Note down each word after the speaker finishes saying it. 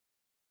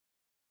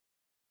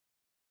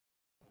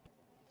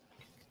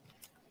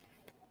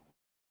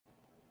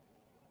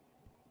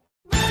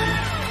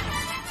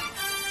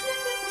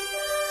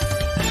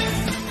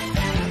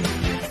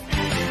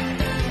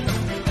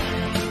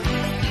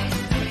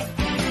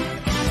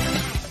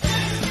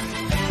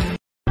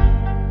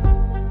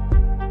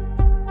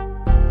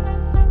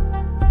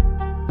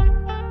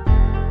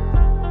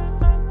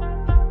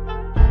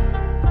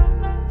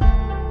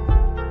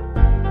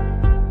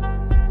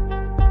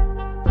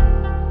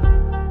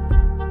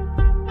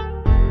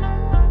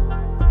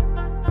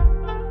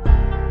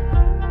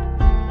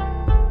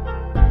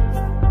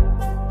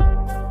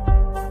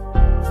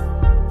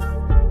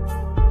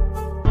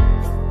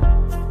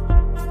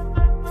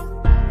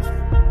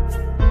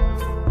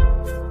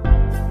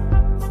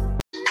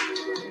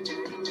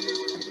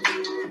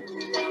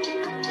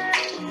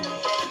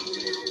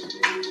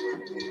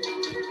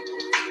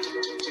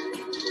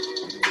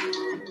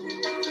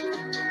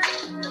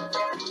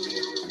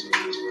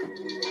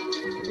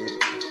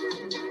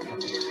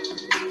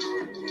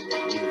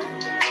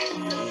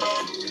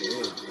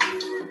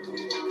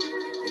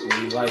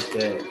like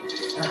that.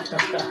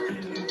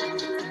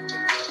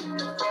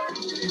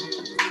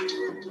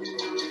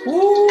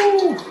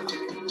 Woo!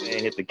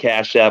 And hit the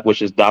Cash App,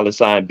 which is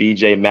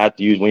 $BJ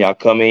Matthews when y'all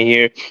come in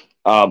here.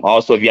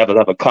 Also, if you have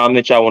a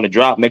comment y'all want to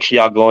drop, make sure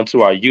y'all go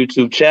into our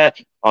YouTube chat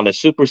on the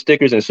super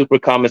stickers and super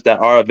comments that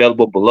are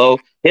available below.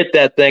 Hit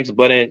that thanks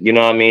button, you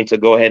know what I mean, to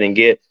go ahead and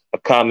get a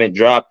comment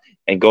drop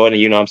and go ahead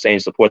and, you know what I'm saying,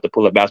 support the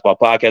Pull Up Basketball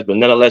Podcast. But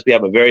nonetheless, we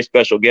have a very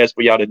special guest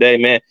for y'all today,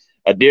 man.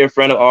 A dear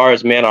friend of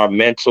ours, man, our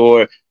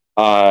mentor,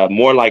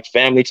 more like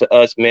family to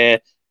us, man.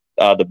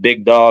 The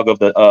big dog of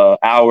the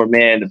hour,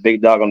 man, the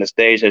big dog on the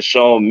stage has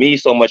shown me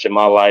so much in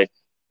my life.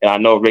 And I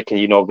know Rick can,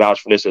 you know, vouch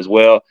for this as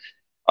well.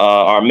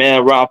 Our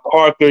man,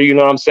 Robparker, you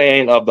know what I'm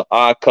saying, of the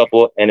Odd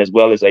Couple, and as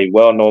well as a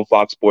well-known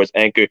Fox Sports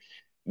anchor.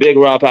 Big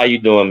Rob, how you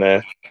doing,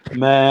 man?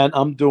 Man,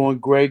 I'm doing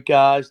great,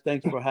 guys.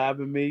 Thanks for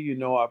having me. You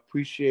know, I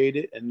appreciate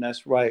it. And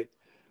that's right.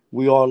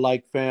 We are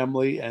like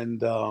family.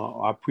 And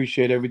I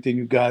appreciate everything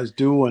you guys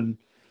do and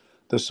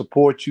the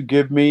support you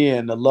give me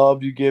and the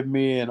love you give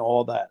me and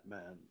all that, man.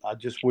 I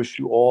just wish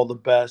you all the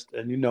best.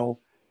 And, you know,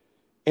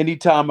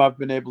 anytime I've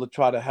been able to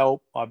try to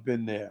help, I've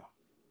been there.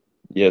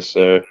 Yes,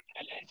 sir.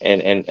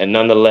 And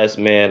nonetheless,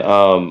 man,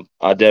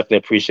 I definitely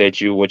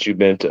appreciate you, what you've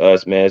been to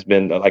us, man. It's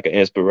been like an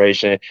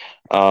inspiration.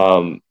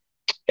 Um,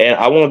 And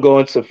I want to go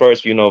into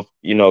first, kind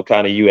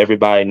of you.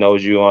 Everybody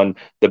knows you on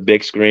the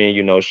big screen,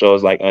 you know,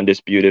 shows like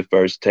Undisputed,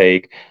 First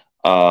Take,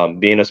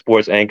 being a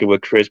sports anchor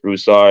with Chris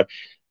Broussard.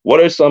 What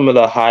are some of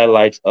the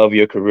highlights of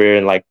your career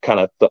and like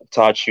kind of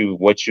taught you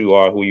what you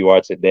are, who you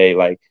are today,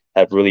 like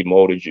have really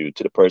molded you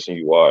to the person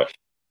you are?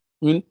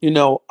 You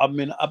know, I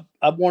mean,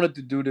 I wanted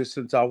to do this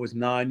since I was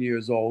 9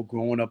 years old,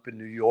 growing up in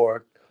New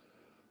York.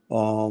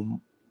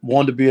 Um,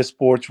 Wanted to be a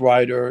sports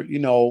writer. You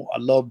know, I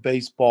love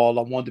baseball.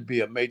 I wanted to be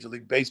a Major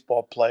League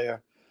Baseball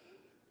player.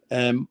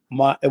 And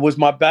it was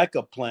my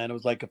backup plan. It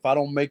was like, if I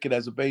don't make it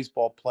as a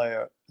baseball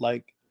player,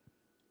 like,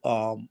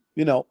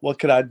 you know, what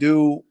could I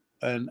do?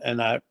 And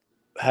I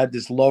had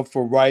this love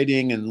for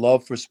writing and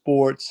love for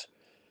sports.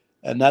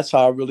 And that's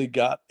how I really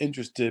got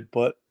interested.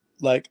 But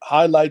like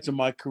highlights of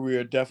my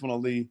career,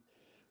 definitely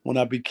when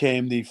I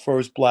became the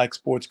first black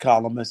sports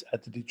columnist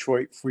at the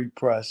Detroit Free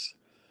Press.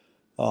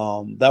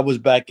 That was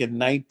back in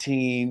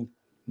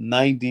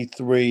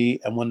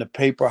 1993. And when the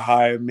paper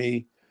hired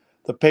me,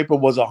 the paper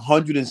was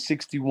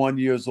 161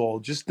 years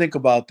old. Just think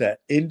about that.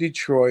 In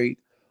Detroit,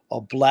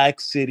 a black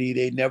city,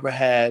 they never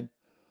had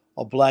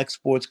a black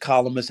sports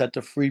columnist at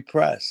the Free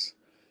Press.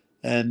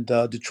 And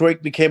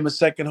Detroit became a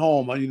second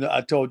home. You know,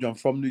 I told you I'm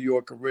from New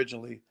York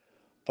originally,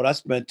 but I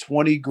spent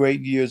 20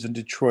 great years in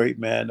Detroit,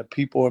 man. The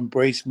people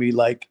embraced me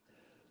like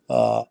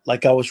I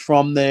was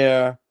from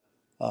there.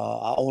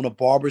 I own a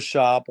barber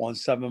shop on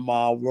 7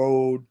 Mile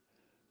Road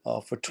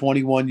for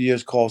 21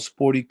 years called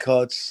Sporty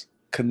Cuts,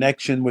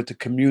 connection with the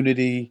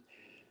community.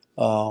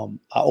 I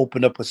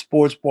opened up a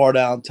sports bar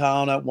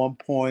downtown at one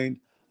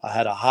point. I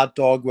had a hot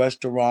dog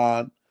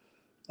restaurant.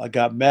 I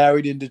got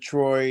married in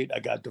Detroit. I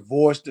got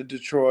divorced in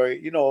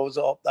Detroit. You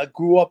know, I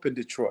grew up in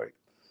Detroit.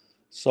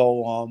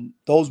 So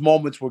those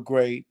moments were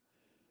great.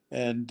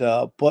 And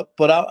but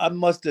I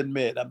must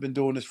admit, I've been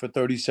doing this for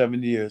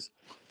 37 years.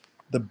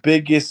 The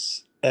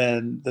biggest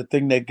and the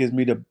thing that gives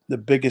me the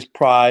biggest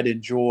pride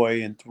and joy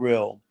and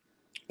thrill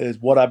is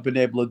what I've been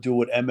able to do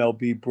at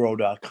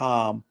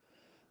MLBBro.com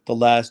the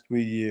last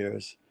 3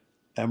 years.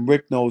 And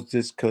Rick knows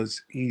this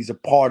because he's a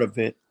part of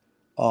it.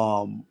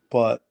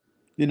 But,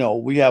 you know,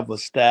 we have a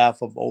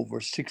staff of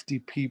over 60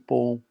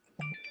 people,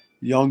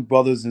 young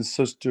brothers and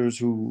sisters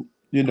who,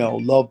 you know,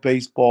 love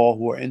baseball,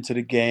 who are into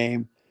the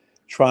game,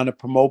 trying to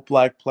promote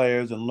black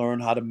players and learn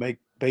how to make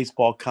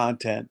baseball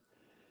content.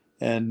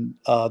 And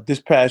this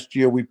past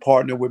year, we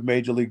partnered with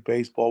Major League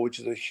Baseball, which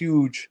is a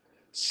huge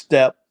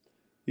step.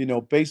 You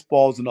know,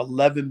 baseball is an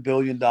 $11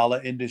 billion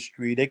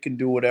industry. They can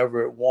do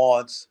whatever it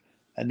wants.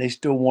 And they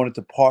still wanted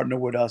to partner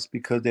with us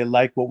because they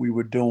liked what we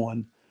were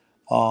doing.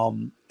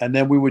 And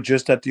then we were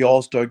just at the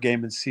All-Star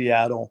game in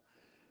Seattle.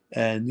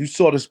 And you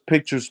saw this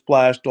picture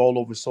splashed all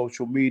over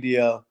social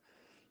media.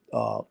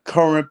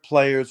 Current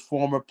players,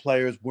 former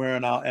players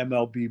wearing our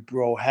MLB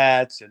Bro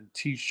hats and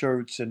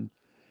T-shirts and,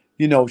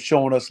 you know,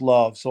 showing us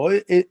love.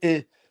 So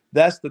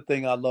that's the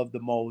thing I love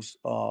the most.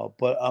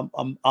 But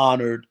I'm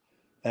honored.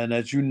 And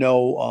as you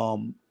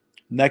know,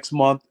 next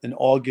month in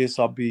August,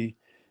 I'll be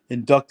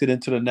inducted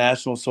into the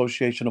National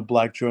Association of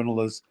Black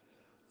Journalists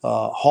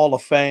Hall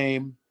of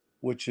Fame,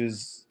 which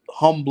is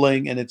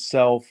humbling in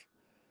itself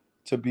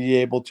to be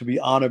able to be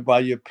honored by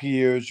your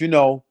peers, you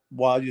know,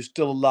 while you're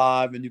still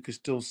alive and you can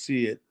still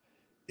see it,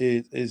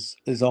 is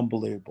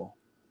unbelievable.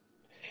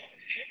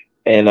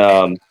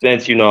 And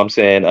since you know what I'm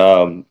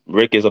saying,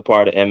 Rick is a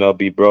part of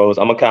MLB Bros,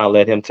 I'm gonna kind of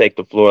let him take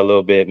the floor a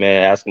little bit,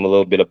 man. Ask him a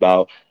little bit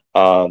about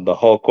the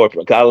whole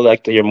corporate. 'Cause I'd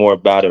like to hear more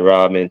about it,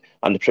 Rob, and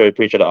I'm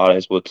pretty sure the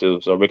audience will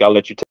too. So Rick, I'll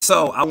let you take.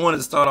 So I wanted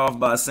to start off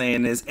by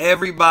saying this.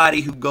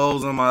 Everybody who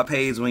goes on my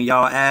page when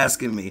y'all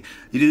asking me,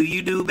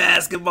 you do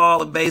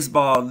basketball or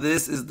baseball?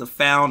 This is the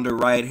founder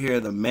right here,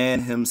 the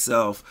man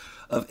himself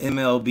of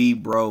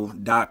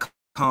MLBBro.com.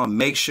 thepullupbasketballpodcast.com.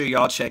 Make sure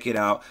y'all check it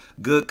out.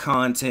 Good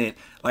content.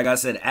 Like I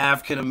said,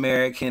 African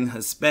American,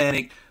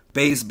 Hispanic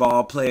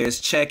baseball players.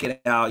 Check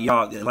it out.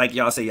 Y'all, like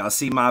y'all say, y'all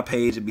see my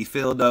page and be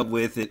filled up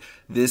with it.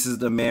 This is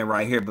the man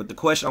right here. But the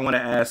question I want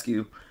to ask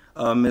you,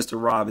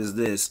 Mr. Rob, is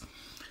this.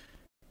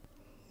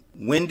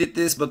 When did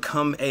this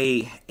become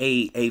a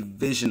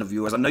vision of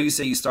yours? I know you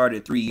say you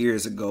started 3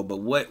 years ago, but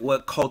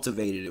what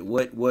cultivated it?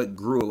 What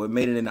grew it? What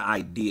made it an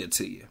idea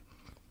to you?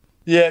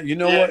 Yeah, you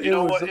know what?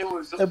 It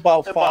was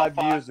about 5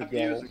 years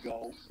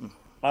ago.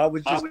 I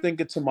was just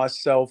thinking to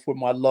myself with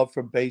my love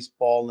for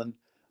baseball, and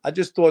I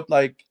just thought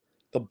like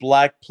the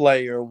black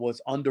player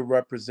was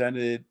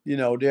underrepresented. You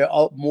know, there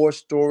are more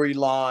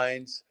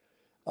storylines.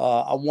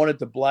 I wanted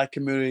the black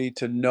community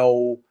to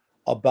know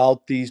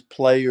about these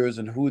players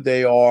and who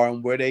they are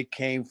and where they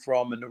came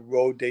from and the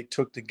road they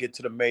took to get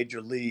to the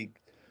major leagues,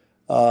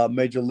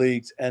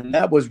 and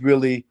that was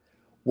really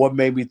what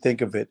made me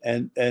think of it.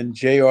 And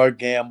J.R.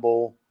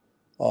 Gamble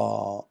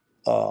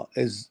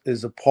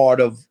is a part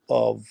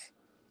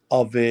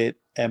of it,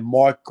 and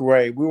Mark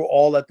Gray. We were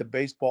all at the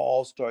baseball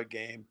All-Star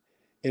game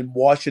in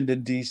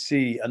Washington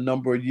D.C. a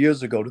number of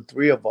years ago. The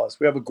three of us.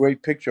 We have a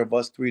great picture of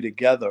us three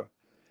together.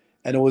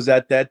 And it was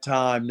at that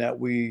time that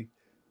we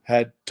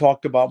had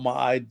talked about my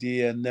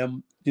idea and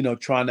them, you know,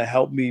 trying to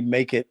help me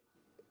make it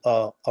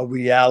a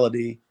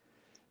reality.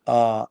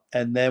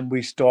 And then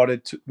we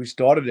started it.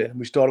 And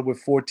we started with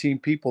 14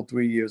 people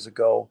 3 years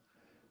ago.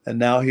 And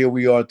now here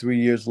we are 3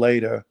 years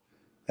later,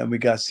 and we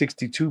got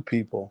 62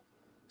 people.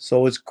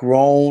 So it's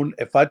grown.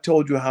 If I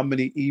told you how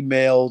many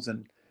emails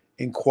and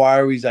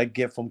inquiries I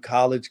get from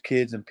college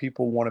kids and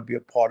people want to be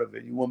a part of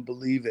it, you wouldn't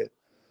believe it.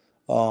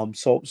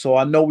 So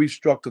I know we've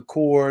struck a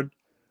chord.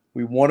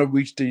 We want to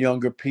reach the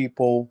younger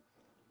people.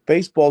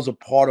 Baseball's a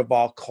part of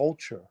our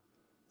culture.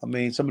 I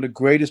mean, some of the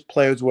greatest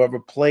players who ever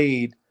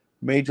played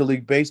Major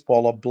League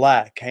Baseball are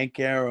black. Hank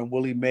Aaron,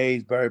 Willie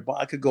Mays, Barry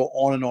Bonds. I could go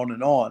on and on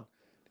and on.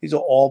 These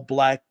are all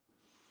black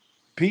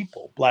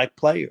people, black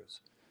players.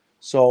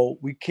 So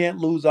we can't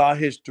lose our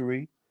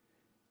history,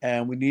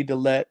 and we need to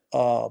let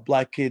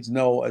black kids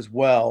know as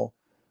well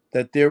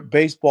that their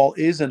baseball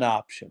is an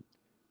option.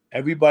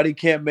 Everybody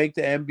can't make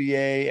the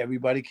NBA.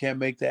 Everybody can't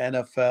make the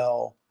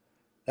NFL.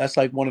 That's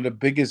like one of the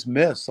biggest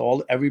myths.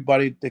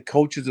 The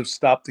coaches have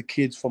stopped the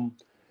kids from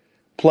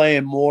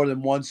playing more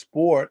than one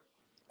sport.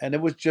 And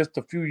it was just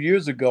a few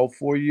years ago,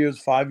 4 years,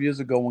 5 years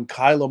ago, when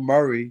Kyler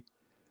Murray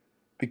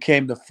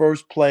became the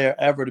first player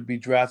ever to be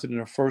drafted in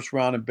the first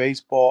round in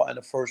baseball and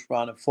the first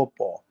round in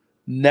football.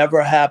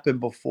 Never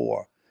happened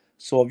before.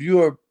 So if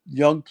you're a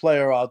young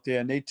player out there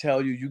and they tell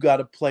you got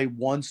to play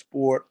one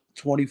sport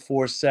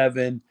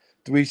 24/7,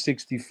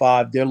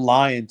 365, they're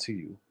lying to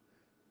you.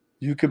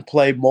 You can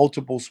play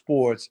multiple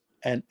sports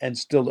and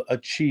still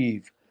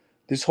achieve.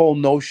 This whole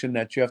notion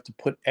that you have to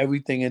put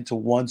everything into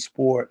one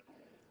sport,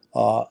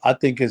 I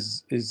think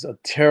is a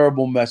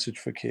terrible message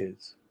for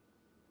kids.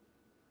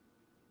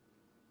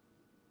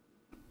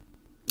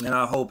 And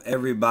I hope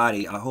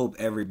everybody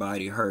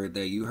heard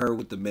that. You heard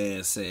what the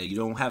man said. You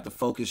don't have to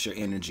focus your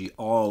energy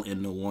all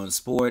into one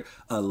sport.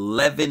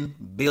 $11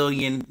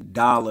 billion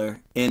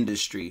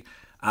industry.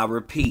 I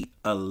repeat,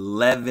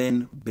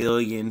 $11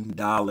 billion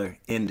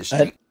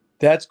industry.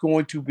 That's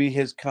going to be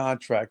his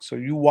contract. So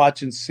you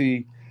watch and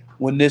see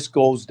when this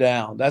goes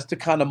down. That's the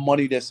kind of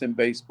money that's in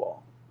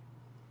baseball.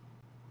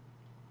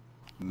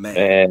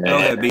 Man. Go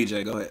ahead,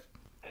 BJ. Go ahead.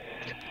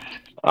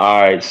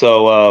 All right.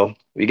 So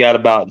we got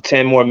about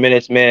 10 more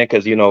minutes, man,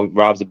 because, you know,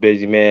 Rob's a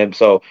busy man.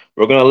 So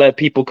we're going to let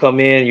people come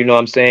in. You know what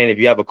I'm saying? If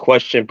you have a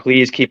question,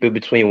 please keep it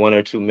between 1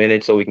 or 2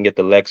 minutes so we can get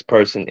the next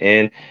person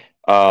in.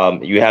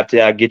 You have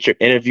to get your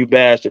interview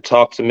badge to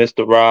talk to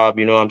Mr. Rob.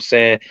 You know what I'm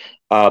saying?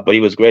 But he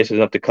was gracious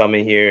enough to come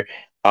in here.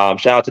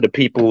 Shout out to the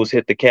people who's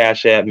hit the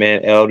Cash App,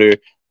 man. Elder,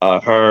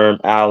 Herm,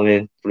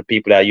 Allen, for the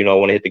people that, you know,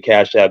 want to hit the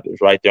Cash App. It's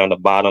right there on the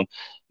bottom.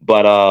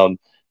 But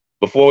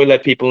before we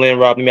let people in,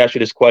 Rob, let me ask you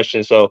this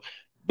question. So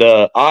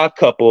the Odd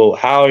Couple,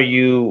 how are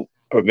you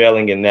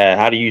prevailing in that?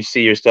 How do you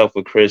see yourself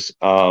with Chris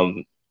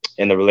in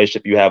the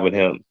relationship you have with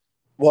him?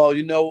 Well,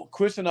 you know,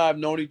 Chris and I have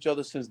known each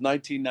other since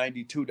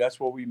 1992. That's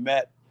where we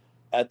met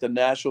at the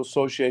National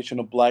Association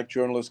of Black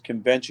Journalists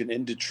Convention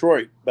in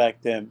Detroit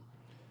back then.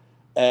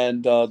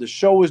 And the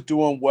show is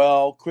doing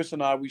well. Chris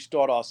and I, we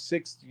start our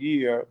 6th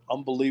year,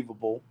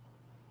 unbelievable,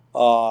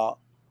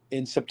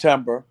 in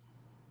September.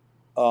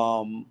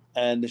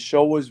 And the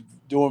show is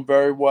doing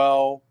very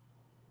well.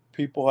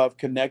 People have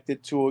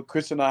connected to it.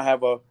 Chris and I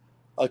have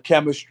a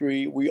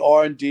chemistry. We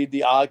are indeed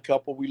the odd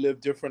couple. We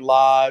live different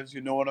lives,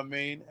 you know what I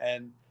mean?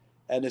 And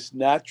it's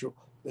natural.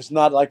 It's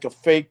not like a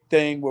fake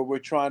thing where we're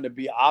trying to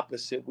be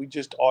opposite. We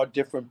just are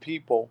different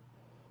people.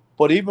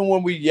 But even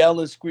when we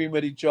yell and scream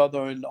at each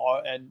other and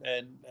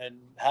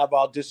have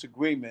our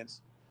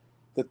disagreements,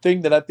 the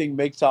thing that I think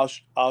makes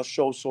our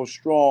show so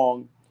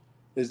strong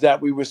is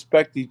that we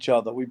respect each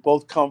other. We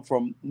both come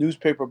from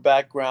newspaper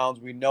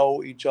backgrounds. We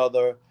know each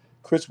other.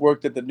 Chris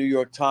worked at the New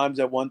York Times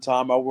at one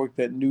time. I worked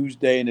at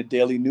Newsday and the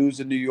Daily News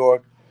in New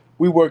York.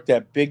 We worked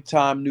at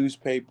big-time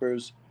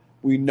newspapers.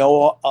 We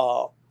know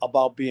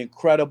about being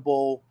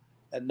credible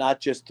and not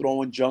just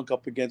throwing junk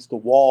up against the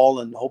wall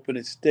and hoping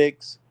it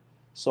sticks.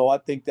 So I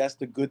think that's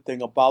the good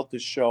thing about the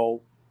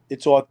show.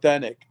 It's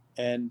authentic.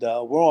 And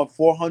we're on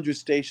 400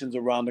 stations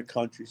around the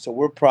country. So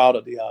we're proud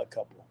of The Odd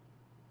Couple.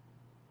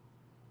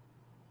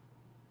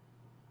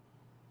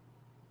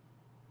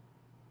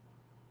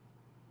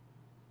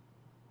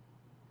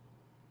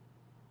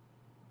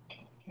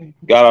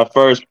 Got our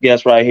first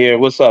guest right here.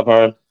 What's up,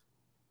 Herm?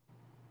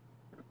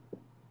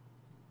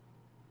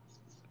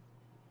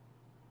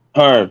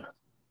 Herm.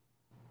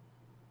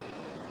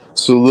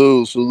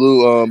 Salute,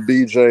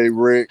 BJ,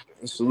 Rick.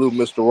 Salute,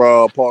 Mr.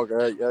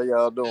 Robparker. How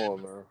y'all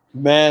doing, man?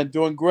 Man,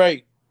 doing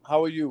great.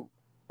 How are you?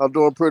 I'm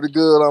doing pretty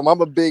good. I'm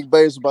a big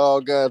baseball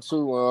guy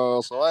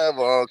too. So I have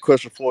a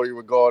question for you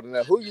regarding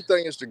that. Who you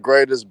think is the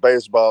greatest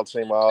baseball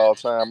team of all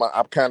time?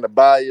 I'm kind of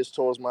biased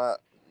towards my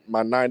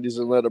 '90s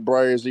Atlanta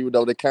Braves, even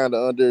though they kind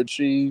of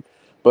underachieved.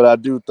 But I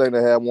do think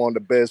they have one of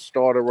the best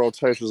starter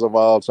rotations of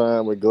all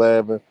time with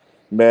Glavine,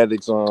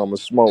 Maddox, and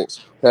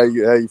Smokes. How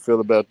you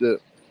feel about that?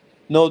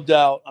 No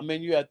doubt. I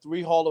mean, you had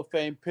 3 Hall of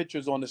Fame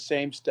pitchers on the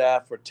same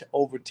staff for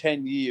over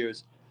 10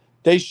 years.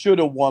 They should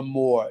have won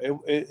more.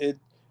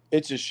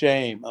 It's a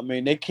shame. I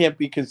mean, they can't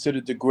be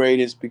considered the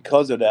greatest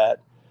because of that.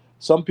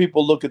 Some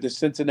people look at the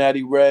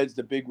Cincinnati Reds,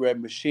 the Big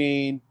Red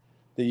Machine,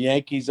 the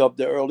Yankees of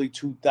the early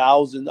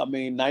 2000s. I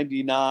mean,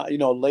 99,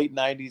 late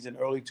 90s and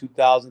early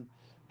 2000s.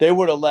 They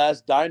were the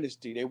last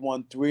dynasty. They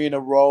won 3 in a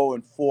row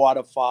and 4 out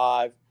of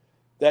 5.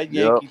 That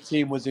Yep. Yankee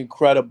team was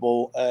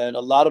incredible. And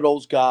a lot of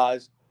those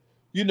guys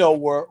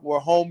were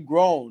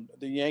homegrown,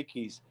 the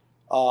Yankees.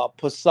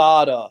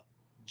 Posada,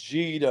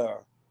 Jeter,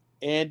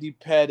 Andy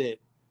Pettit,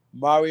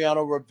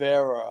 Mariano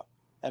Rivera,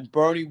 and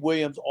Bernie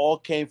Williams all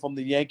came from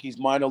the Yankees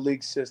minor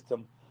league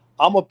system.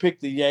 I'm going to pick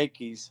the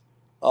Yankees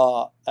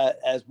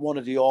as one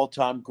of the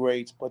all-time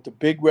greats, but the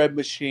Big Red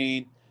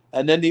Machine,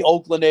 and then the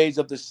Oakland A's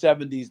of the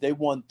 70s, they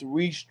won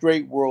 3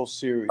 straight World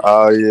Series.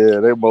 Oh yeah,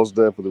 they most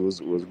definitely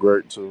was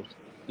great too.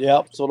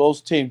 Yep, so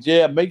those teams.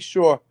 Yeah, make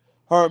sure,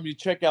 Herm, you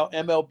check out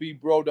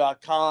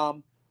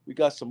MLBBro.com. We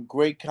got some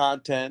great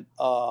content,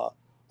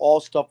 all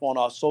stuff on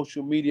our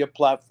social media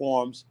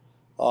platforms.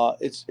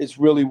 It's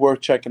really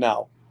worth checking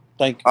out.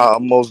 Thank you. I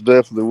most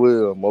definitely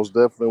will. Most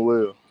definitely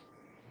will.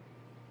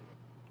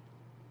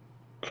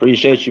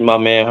 Appreciate you, my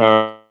man,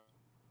 Herm.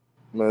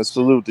 Man,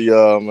 salute to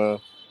y'all, man.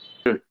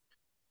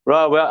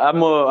 Rob,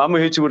 well, I'm gonna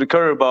hit you with a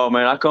curveball,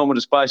 man. I come with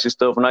the spicy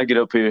stuff when I get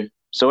up here.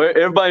 So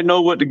everybody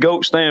know what the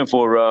GOAT stand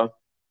for, Rob.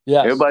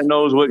 Yes. Everybody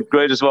knows what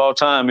greatest of all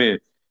time is.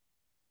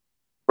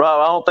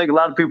 Rob, I don't think a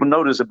lot of people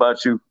know this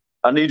about you.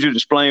 I need you to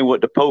explain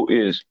what the POAT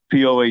is.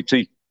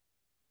 POAT.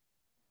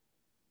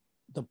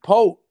 The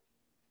POAT.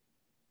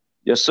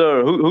 Yes,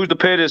 sir. Who's the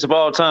pettiest of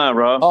all time,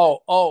 Rob?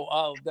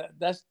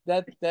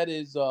 That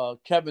is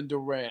Kevin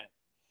Durant.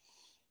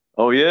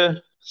 Oh yeah.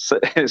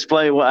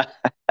 Explain why.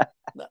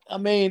 I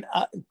mean,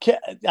 I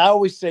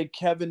always say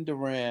Kevin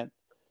Durant,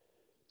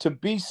 to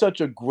be such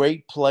a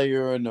great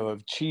player and to have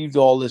achieved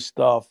all this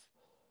stuff,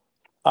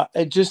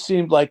 it just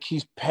seems like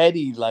he's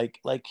petty. Like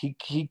he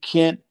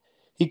can't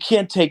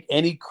take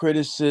any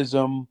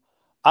criticism.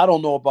 I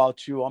don't know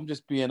about you. I'm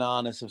just being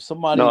honest. If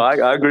somebody, No,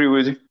 I agree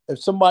with you. If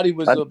somebody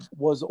was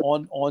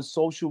on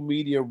social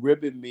media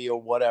ribbing me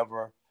or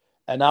whatever,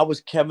 and I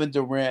was Kevin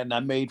Durant and I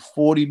made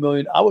 40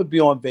 million, I would be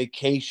on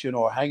vacation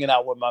or hanging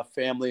out with my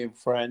family and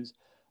friends.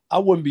 I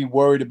wouldn't be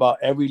worried about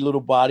every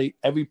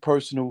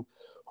person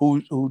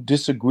who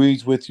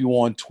disagrees with you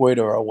on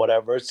Twitter or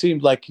whatever. It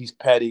seems like he's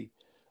petty.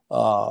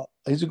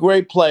 He's a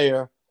great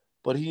player,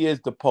 but he is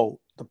the POAT,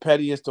 the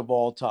pettiest of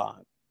all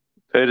time.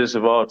 Pettiest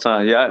of all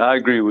time. Yeah, I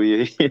agree with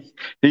you.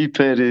 He's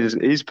petty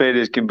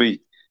as can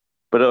be.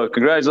 But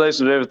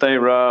congratulations on everything,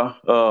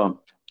 Rob.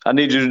 I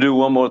need you to do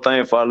one more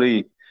thing before I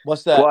leave.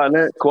 What's that?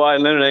 Kawhi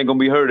Leonard ain't gonna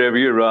be hurt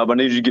every year, Rob. I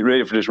need you to get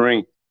ready for this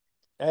ring.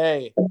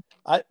 Hey,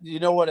 you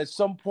know what? At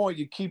some point,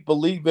 you keep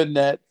believing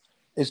that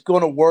it's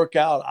going to work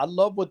out. I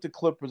love what the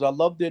Clippers. I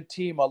love their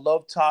team. I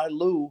love Ty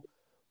Lue,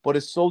 but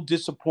it's so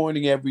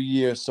disappointing every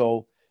year.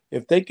 So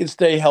if they can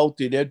stay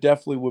healthy, there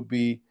definitely would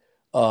be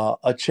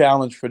a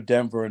challenge for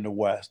Denver in the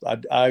West.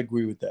 I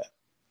agree with that.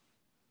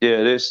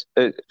 Yeah,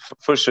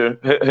 for sure.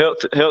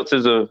 Health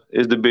is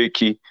the big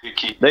key.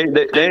 They ain't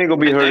gonna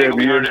be hurt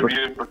every year.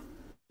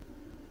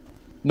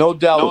 No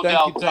doubt.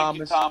 Thank you,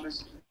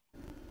 Thomas.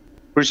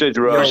 Appreciate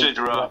you, Rob.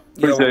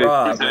 Yo,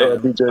 Rob.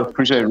 BJ.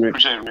 Appreciate it,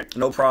 Rick.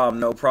 No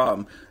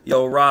problem.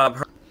 Yo,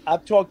 Rob.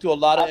 I've talked to a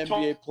lot of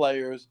NBA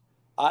players.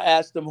 I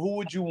asked them, who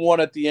would you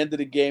want at the end of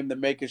the game to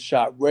make a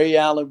shot? Ray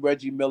Allen,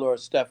 Reggie Miller, or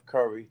Steph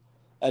Curry?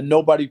 And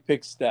nobody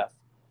picked Steph.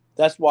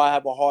 That's why I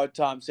have a hard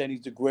time saying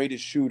he's the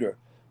greatest shooter.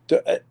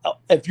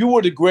 If you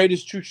were the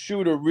greatest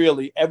shooter,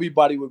 really,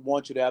 everybody would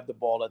want you to have the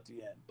ball at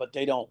the end, but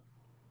they don't.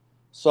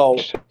 So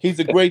he's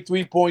a great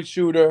three-point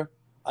shooter.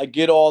 I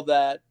get all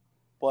that,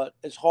 but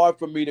it's hard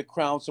for me to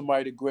crown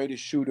somebody the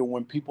greatest shooter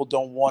when people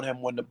don't want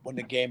him when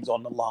the game's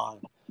on the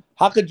line.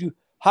 How could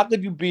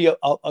you be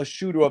a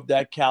shooter of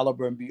that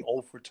caliber and be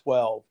 0 for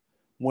 12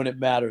 when it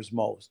matters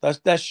most?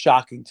 That's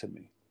shocking to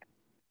me.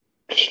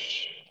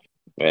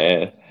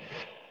 Man,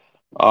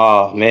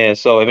 Oh man,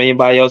 so if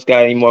anybody else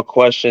got any more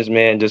questions,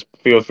 man, just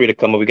feel free to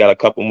come up. We got a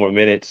couple more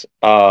minutes.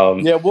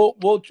 Yeah,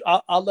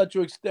 I'll let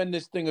you extend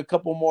this thing a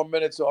couple more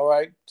minutes, all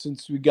right?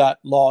 Since we got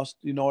lost,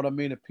 you know what I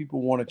mean? If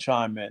people want to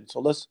chime in. So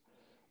let's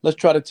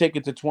try to take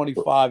it to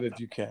 25 if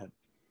you can.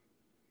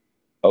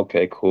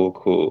 Okay,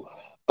 cool.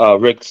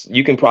 Rick,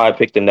 you can probably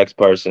pick the next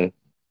person.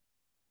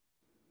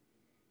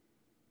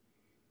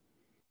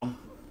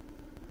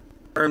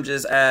 Herm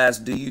just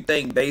asked, do you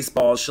think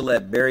baseball should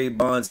let Barry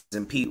Bonds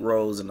and Pete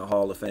Rose in the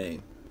Hall of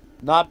Fame?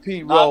 Not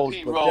Pete Rose,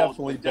 but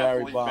definitely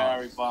Barry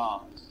Bonds.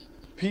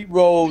 Pete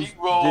Rose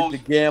did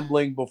the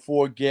gambling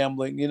before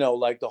gambling,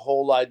 like the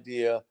whole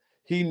idea.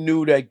 He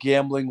knew that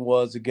gambling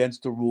was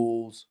against the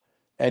rules,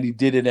 and he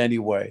did it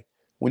anyway.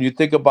 When you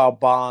think about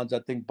Bonds, I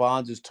think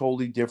Bonds is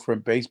totally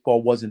different.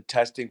 Baseball wasn't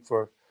testing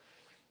for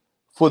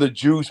the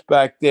juice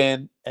back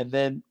then. And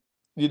then,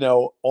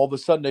 all of a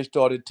sudden they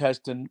started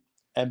testing,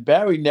 and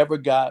Barry never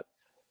got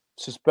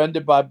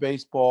suspended by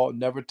baseball,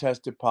 never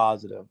tested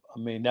positive. I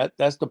mean,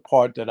 that's the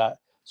part that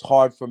it's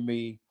hard for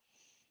me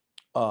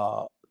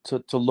to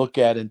look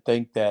at and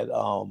think that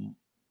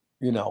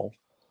you know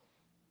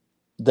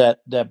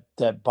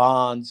that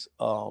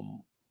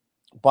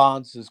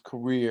Bonds'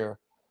 career,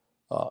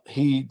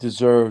 he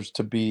deserves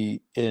to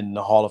be in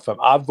the Hall of Fame.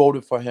 I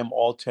voted for him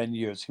all 10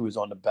 years he was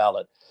on the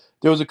ballot.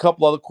 There was a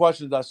couple other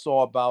questions I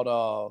saw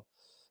about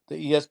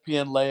the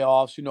ESPN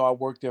layoffs. I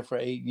worked there for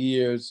 8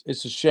 years.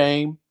 It's a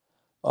shame.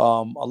 A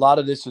lot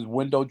of this is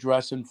window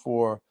dressing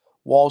for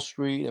Wall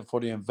Street and for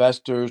the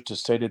investors to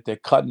say that they're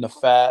cutting the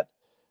fat.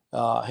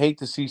 I hate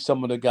to see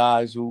some of the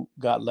guys who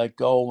got let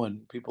go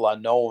and people I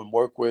know and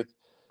work with.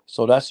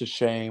 So that's a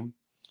shame.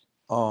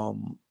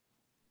 Um,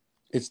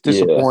 it's Yeah.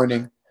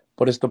 disappointing,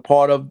 but it's the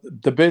part of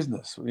the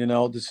business.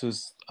 This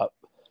is,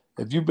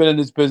 if you've been in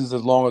this business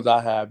as long as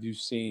I have, you've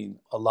seen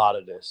a lot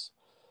of this.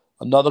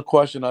 Another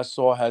question I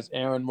saw, has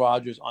Aaron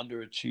Rodgers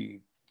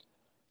underachieved?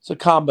 It's a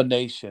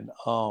combination.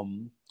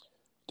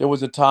 There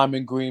was a time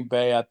in Green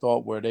Bay, I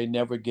thought, where they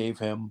never gave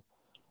him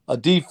a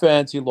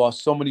defense. He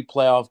lost so many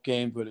playoff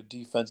games where the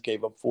defense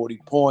gave up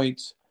 40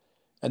 points.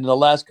 And the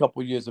last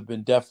couple of years have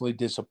been definitely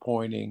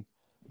disappointing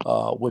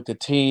with the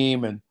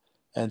team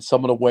and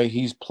some of the way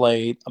he's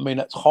played. I mean,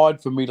 it's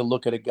hard for me to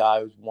look at a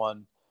guy who's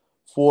won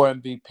 4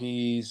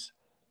 MVPs,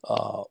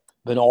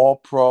 been all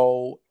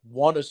pro,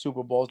 won a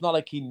Super Bowl. It's not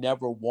like he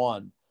never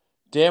won.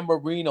 Dan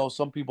Marino,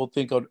 some people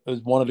think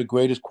is one of the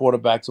greatest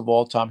quarterbacks of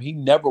all time. He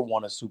never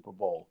won a Super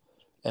Bowl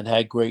and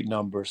had great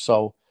numbers.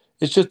 So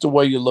it's just the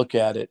way you look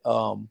at it.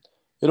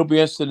 It'll be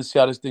interesting to see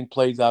how this thing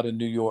plays out in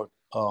New York.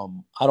 I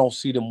don't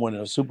see them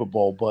winning a Super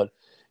Bowl, but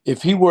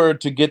if he were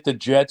to get the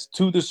Jets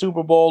to the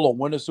Super Bowl or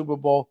win a Super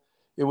Bowl,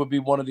 it would be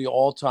one of the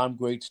all-time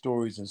great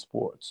stories in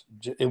sports.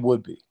 It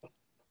would be.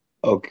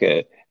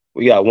 Okay.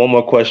 We got one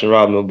more question,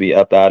 Robin. We'll be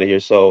up out of here.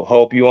 So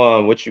hope you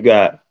on. What you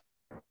got?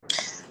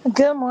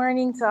 Good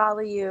morning to all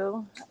of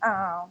you.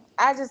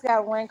 I just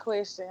got one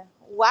question.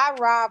 Why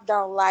Rob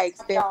don't like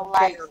Stephen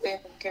Curry?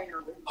 Curry.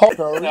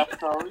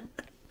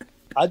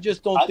 I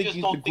just don't think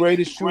he's the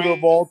greatest shooter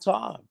of all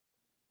time.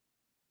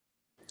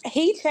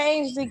 He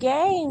changed the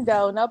game,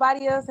 though.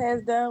 Nobody else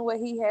has done what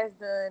he has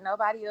done.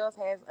 Nobody else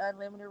has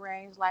unlimited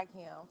range like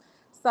him.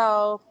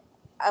 So,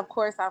 of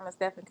course, I'm a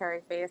Stephen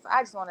Curry fan. So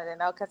I just wanted to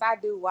know because I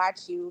do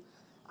watch you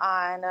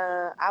on.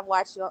 I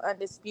watch you on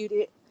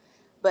Undisputed,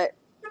 but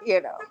you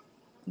know,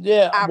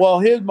 Yeah, well,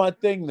 here's my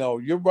thing, though.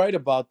 You're right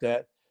about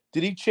that.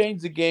 Did he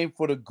change the game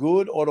for the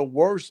good or the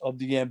worse of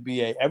the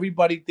NBA?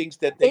 Everybody thinks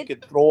that they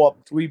could throw up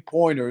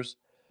three-pointers,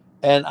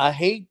 and I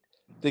hate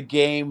the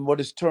game, what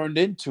it's turned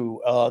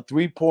into,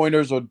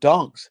 three-pointers or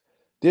dunks.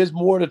 There's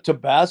more to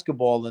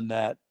basketball than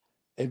that.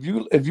 If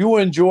you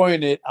were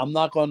enjoying it, I'm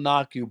not gonna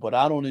knock you, but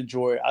I don't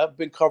enjoy it. I've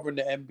been covering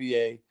the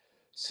NBA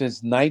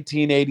since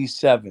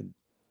 1987,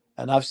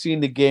 and I've seen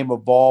the game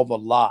evolve a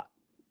lot.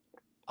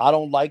 I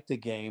don't like the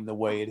game the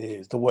way it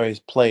is, the way it's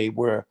played,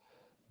 where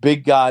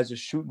big guys are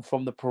shooting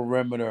from the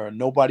perimeter and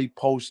nobody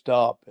post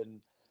up,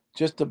 and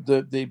just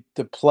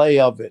the play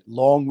of it,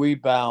 long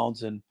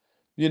rebounds, and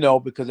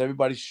because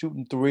everybody's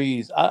shooting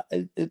threes. I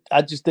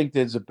just think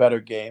there's a better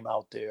game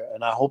out there,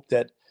 and I hope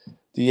that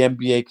the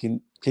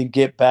NBA can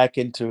get back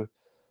into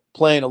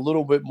playing a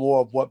little bit more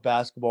of what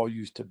basketball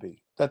used to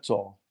be. That's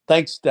all.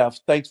 Thanks, Steph.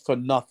 Thanks for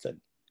nothing.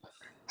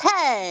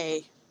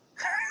 Hey.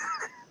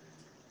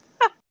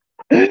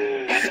 All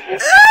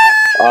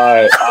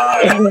right.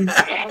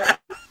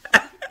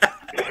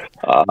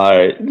 All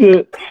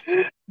right.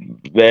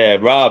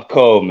 Man, Rob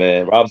cold,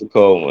 man. Rob's a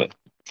cold one.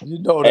 You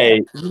know that.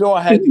 Hey.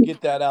 I had to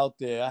get that out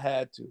there. I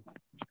had to.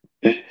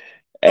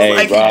 Hey,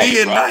 like Rob, he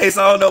being nice.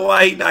 I don't know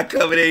why he not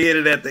coming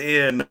in at the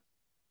end.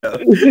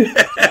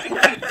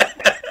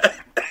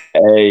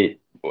 Hey,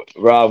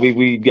 Rob,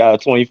 we got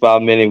a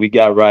 25-minute. We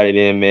got right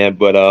in, man.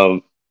 But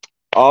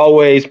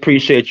always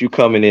appreciate you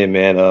coming in,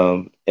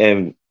 man.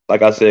 And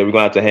like I said, we're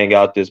gonna have to hang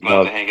out this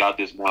month.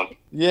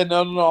 Yeah,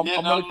 no. I'm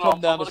gonna come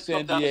down to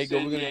San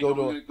Diego. We're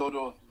gonna go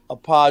to a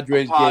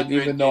Padres game,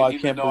 even though I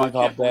can't believe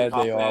how bad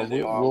they are.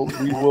 We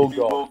will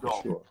go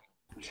for sure.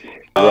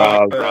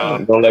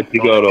 Rob, don't let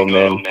you go though,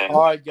 man.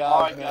 All right,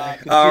 guys, man.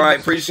 All right,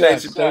 Continue appreciate you.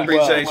 success. Stay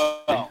Appreciate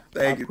well. you.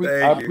 Thank you.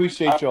 I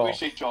appreciate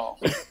y'all.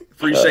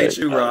 Appreciate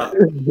you, Rob.